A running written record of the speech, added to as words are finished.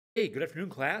Hey, good afternoon,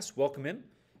 class. Welcome in.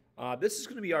 This is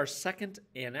going to be our second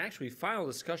and actually final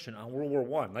discussion on World War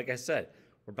One. Like I said,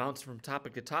 we're bouncing from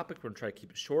topic to topic. We're going to try to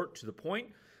keep it short, to the point,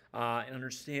 and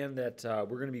understand that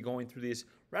we're going to be going through these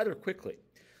rather quickly.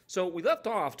 So we left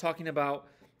off talking about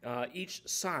each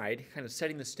side kind of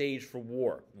setting the stage for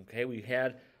war. Okay, we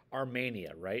had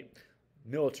Armenia, right?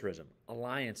 Militarism,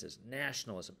 alliances,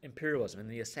 nationalism, imperialism, and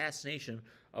the assassination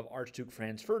of Archduke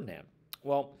Franz Ferdinand.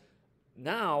 Well,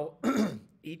 now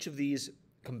each of these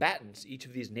combatants, each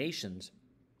of these nations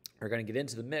are going to get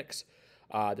into the mix.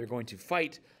 They're going to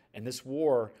fight, and this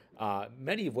war,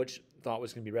 many of which thought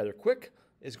was going to be rather quick,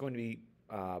 is going to be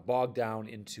bogged down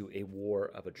into a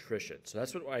war of attrition. So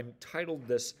that's what I titled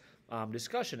this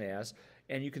discussion as,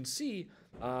 and you can see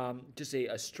just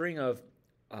a string of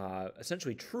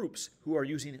essentially troops who are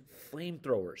using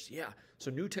flamethrowers. Yeah, so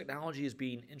new technology is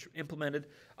being implemented.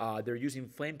 They're using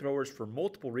flamethrowers for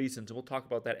multiple reasons, and we'll talk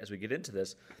about that as we get into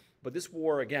this. But this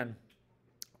war, again,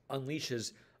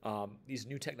 unleashes these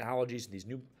new technologies, these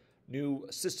new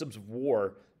systems of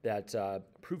war that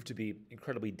prove to be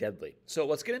incredibly deadly. So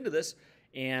let's get into this,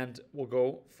 and we'll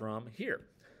go from here.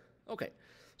 Okay,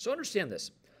 so understand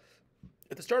this.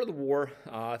 At the start of the war,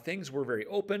 things were very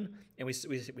open, and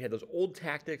we had those old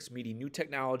tactics meeting new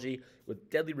technology with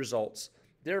deadly results.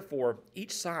 Therefore,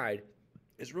 each side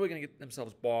is really going to get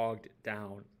themselves bogged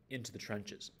down into the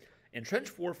trenches. And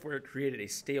trench warfare created a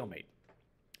stalemate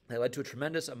that led to a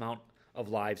tremendous amount of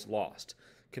lives lost.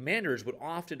 Commanders would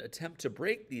often attempt to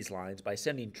break these lines by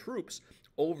sending troops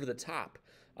over the top.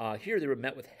 Here they were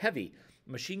met with heavy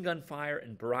machine gun fire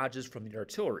and barrages from the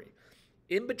artillery.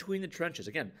 In between the trenches,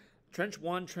 again, Trench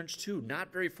 1, Trench 2,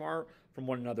 not very far from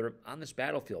one another on this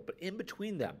battlefield, but in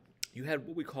between them, you had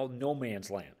what we call no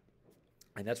man's land,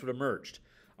 and that's what emerged.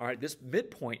 All right, this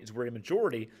midpoint is where a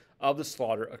majority of the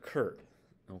slaughter occurred,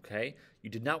 okay? You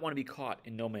did not want to be caught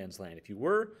in no man's land. If you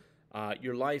were,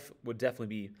 your life would definitely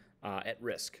be at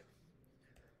risk.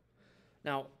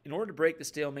 Now, in order to break the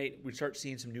stalemate, we start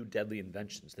seeing some new deadly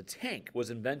inventions. The tank was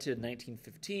invented in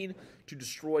 1915 to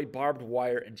destroy barbed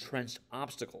wire and trenched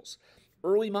obstacles.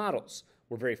 Early models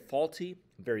were very faulty,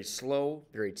 very slow,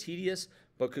 very tedious,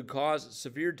 but could cause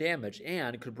severe damage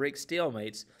and could break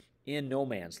stalemates in no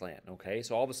man's land. Okay,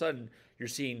 so all of a sudden you're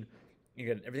seeing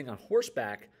everything on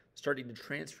horseback starting to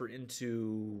transfer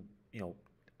into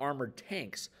armored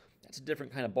tanks. That's a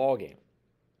different kind of ball game.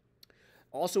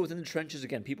 Also within the trenches,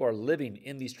 again, people are living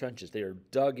in these trenches. They are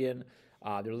dug in.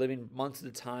 They're living months at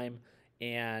a time.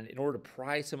 And in order to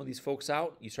pry some of these folks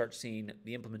out, you start seeing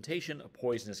the implementation of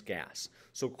poisonous gas.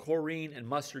 So chlorine and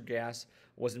mustard gas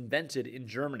was invented in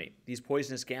Germany. These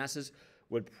poisonous gases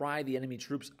would pry the enemy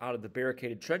troops out of the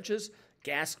barricaded trenches.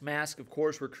 Gas masks, of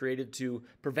course, were created to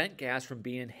prevent gas from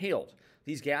being inhaled.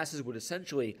 These gases would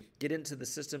essentially get into the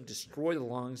system, destroy the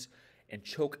lungs, and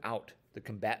choke out the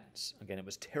combatants. Again, it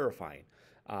was terrifying.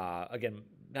 Again,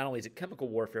 not only is it chemical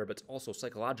warfare, but it's also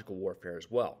psychological warfare as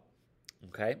well.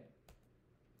 Okay?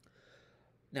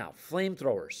 Now,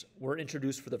 flamethrowers were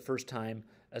introduced for the first time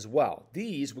as well.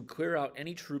 These would clear out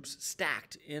any troops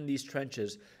stacked in these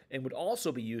trenches and would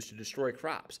also be used to destroy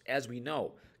crops. As we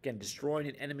know, again, destroying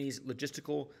an enemy's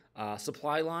logistical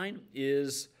supply line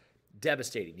is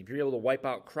devastating. If you're able to wipe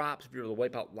out crops, if you're able to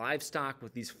wipe out livestock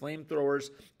with these flamethrowers,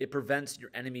 it prevents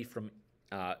your enemy from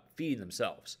feeding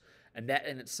themselves. And that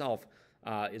in itself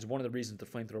is one of the reasons the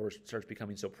flamethrower starts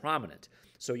becoming so prominent.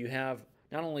 So you have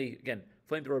not only, again,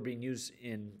 flamethrower being used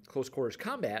in close quarters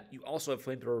combat, you also have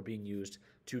flamethrower being used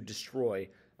to destroy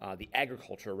the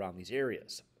agriculture around these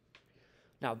areas.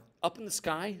 Now, up in the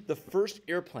sky, the first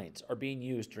airplanes are being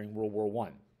used during World War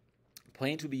I.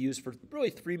 Planes would be used for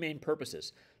really three main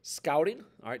purposes. Scouting,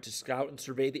 all right, to scout and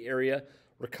survey the area.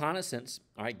 Reconnaissance,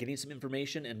 all right, getting some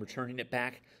information and returning it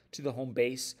back to the home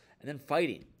base. And then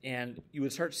fighting. And you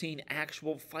would start seeing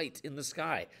actual fights in the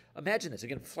sky. Imagine this.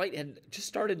 Again, flight had just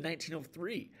started in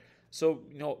 1903. So,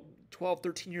 12,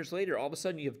 13 years later, all of a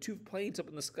sudden you have two planes up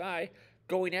in the sky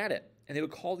going at it. And they would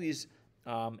call these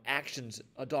actions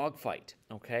a dogfight,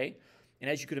 okay? And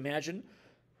as you could imagine,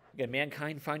 again,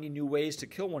 mankind finding new ways to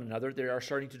kill one another, they are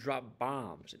starting to drop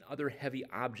bombs and other heavy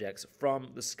objects from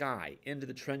the sky into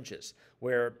the trenches,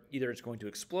 where either it's going to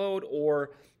explode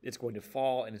or it's going to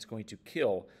fall and it's going to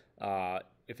kill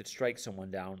if it strikes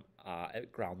someone down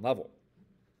at ground level.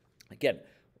 Again,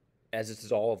 as this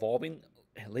is all evolving,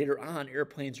 later on,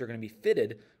 airplanes are going to be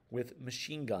fitted with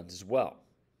machine guns as well.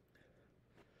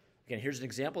 Again, here's an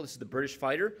example. This is the British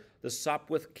fighter, the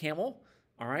Sopwith Camel.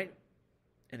 All right.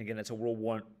 And again, it's a World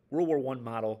War I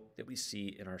model that we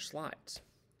see in our slides.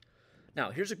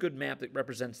 Now, here's a good map that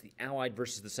represents the Allied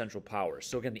versus the Central Powers.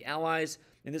 So again, the Allies,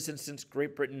 in this instance,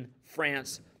 Great Britain,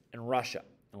 France, and Russia,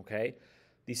 okay?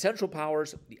 The Central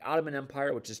Powers, the Ottoman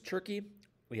Empire, which is Turkey,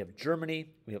 we have Germany,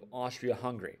 we have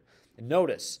Austria-Hungary. And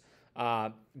notice,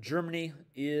 Germany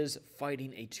is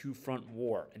fighting a two-front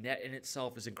war, and that in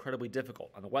itself is incredibly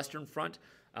difficult. On the Western Front,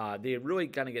 they really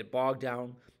kind of get bogged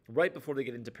down right before they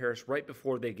get into Paris, right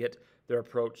before they get their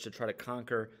approach to try to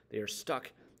conquer. They are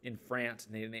stuck in France,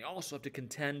 and they also have to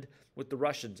contend with the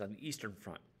Russians on the Eastern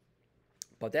Front.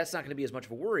 But that's not going to be as much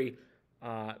of a worry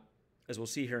as we'll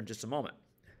see here in just a moment.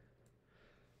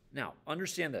 Now,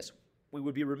 understand this. We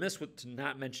would be remiss to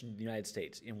not mention the United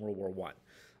States in World War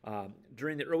I.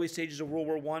 During the early stages of World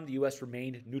War I, the U.S.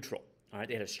 remained neutral. All right,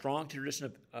 they had a strong tradition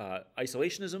of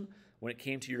isolationism when it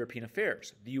came to European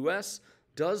affairs. The U.S.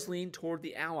 does lean toward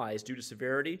the Allies due to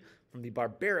severity from the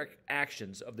barbaric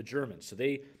actions of the Germans. So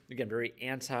they, again, very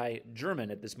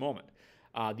anti-German at this moment.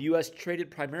 The U.S.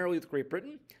 traded primarily with Great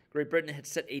Britain. Great Britain had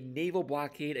set a naval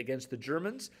blockade against the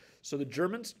Germans. So the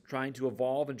Germans, trying to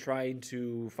evolve and trying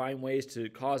to find ways to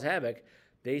cause havoc,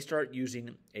 they start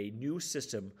using a new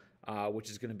system, which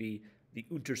is going to be the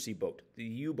Unterseeboot, the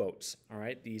U-boats. All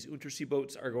right, these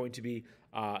Unterseeboots are going to be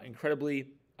incredibly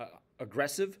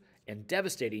aggressive and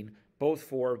devastating, both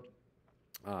for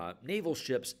naval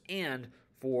ships and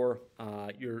for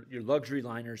your luxury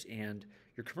liners and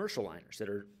your commercial liners that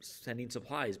are sending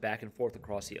supplies back and forth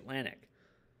across the Atlantic.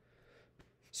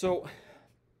 So,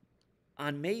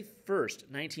 on May 1st,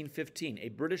 1915, a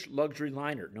British luxury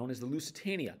liner known as the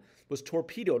Lusitania was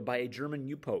torpedoed by a German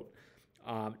U-boat.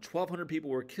 1,200 people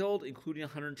were killed, including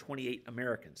 128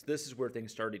 Americans. This is where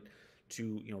things started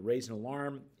to raise an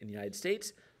alarm in the United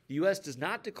States. The U.S. does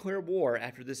not declare war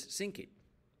after this sinking.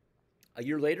 A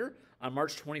year later, on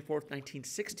March 24th,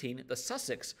 1916, the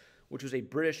Sussex, which was a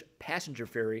British passenger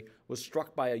ferry, was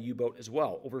struck by a U-boat as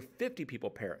well. Over 50 people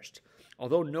perished.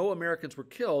 Although no Americans were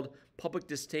killed, public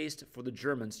distaste for the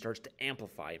Germans starts to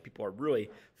amplify. People are really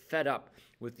fed up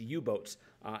with the U-boats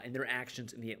and their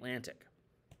actions in the Atlantic.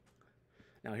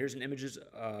 Now, here's some images.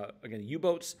 Again,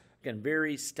 U-boats, again,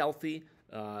 very stealthy,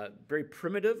 very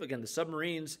primitive. Again, the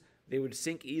submarines, they would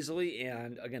sink easily,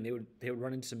 and again, they would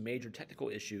run into some major technical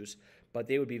issues, but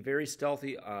they would be very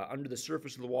stealthy under the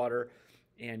surface of the water.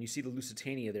 And you see the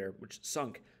Lusitania there, which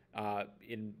sunk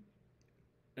in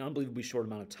an unbelievably short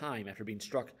amount of time after being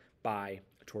struck by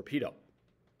a torpedo.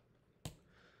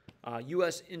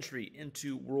 U.S. entry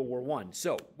into World War I.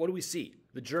 So, what do we see?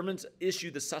 The Germans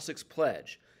issue the Sussex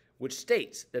Pledge, which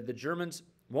states that the Germans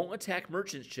won't attack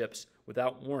merchant ships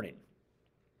without warning.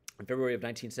 In February of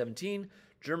 1917,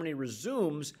 Germany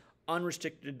resumes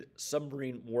unrestricted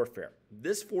submarine warfare.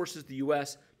 This forces the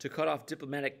U.S. to cut off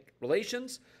diplomatic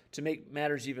relations. To make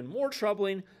matters even more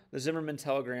troubling, the Zimmermann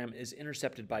telegram is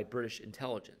intercepted by British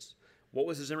intelligence. What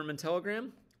was the Zimmermann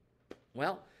telegram?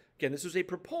 Well, again, this was a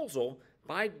proposal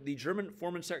by the German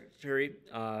Foreign Secretary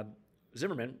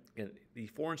Zimmermann. Again, the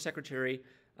Foreign Secretary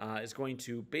is going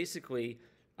to basically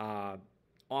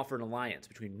offer an alliance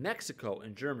between Mexico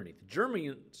and Germany.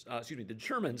 The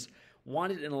Germans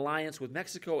wanted an alliance with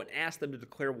Mexico and asked them to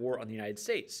declare war on the United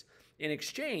States. In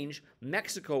exchange,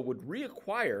 Mexico would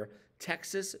reacquire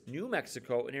Texas, New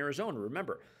Mexico, and Arizona.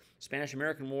 Remember,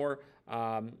 Spanish-American War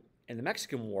and the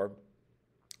Mexican War,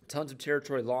 tons of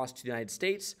territory lost to the United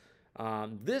States.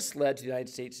 This led to the United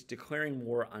States declaring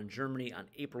war on Germany on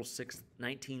April 6,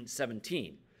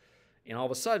 1917. And all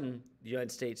of a sudden, the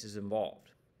United States is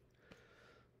involved.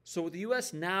 So with the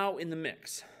U.S. now in the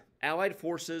mix, Allied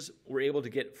forces were able to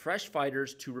get fresh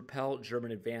fighters to repel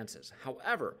German advances.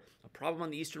 However, a problem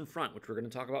on the Eastern Front, which we're going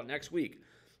to talk about next week,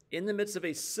 in the midst of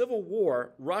a civil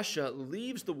war, Russia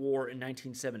leaves the war in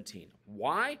 1917.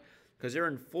 Why? Because they're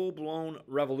in full-blown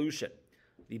revolution.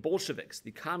 The Bolsheviks,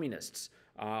 the communists,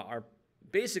 are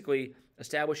basically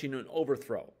establishing an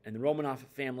overthrow, and the Romanov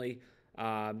family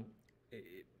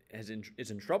is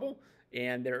in trouble,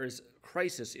 and there is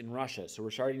crisis in Russia. So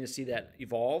we're starting to see that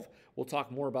evolve. We'll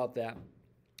talk more about that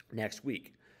next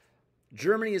week.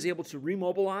 Germany is able to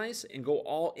remobilize and go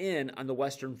all in on the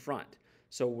Western Front.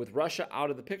 So with Russia out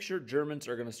of the picture, Germans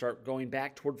are going to start going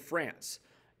back toward France.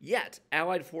 Yet,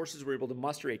 Allied forces were able to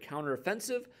muster a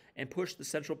counteroffensive and push the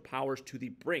Central Powers to the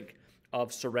brink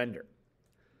of surrender.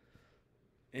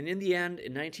 And in the end,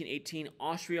 in 1918,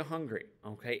 Austria-Hungary,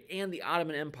 and the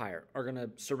Ottoman Empire are going to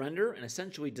surrender and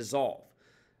essentially dissolve,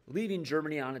 leaving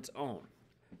Germany on its own.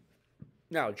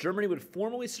 Now, Germany would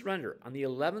formally surrender on the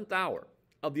 11th hour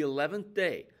of the 11th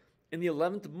day in the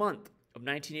 11th month of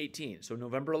 1918, so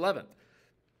November 11th.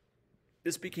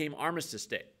 This became Armistice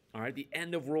Day, the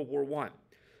end of World War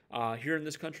I. Here in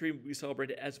this country, we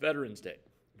celebrate it as Veterans Day.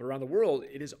 But around the world,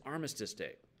 it is Armistice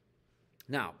Day.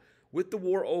 Now, With the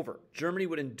war over, Germany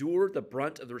would endure the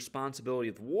brunt of the responsibility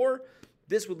of the war.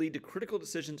 This would lead to critical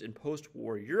decisions in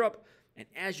post-war Europe, and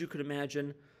as you could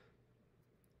imagine,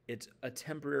 it's a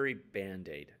temporary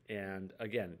Band-Aid. And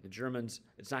again, the Germans,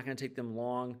 it's not going to take them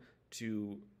long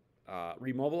to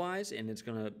remobilize, and it's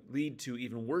going to lead to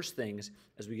even worse things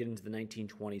as we get into the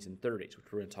 1920s and 30s,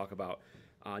 which we're going to talk about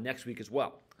next week as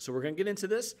well. So we're going to get into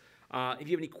this. If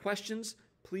you have any questions,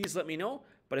 please let me know.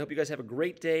 But I hope you guys have a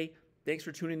great day. Thanks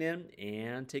for tuning in,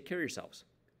 and take care of yourselves.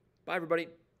 Bye, everybody.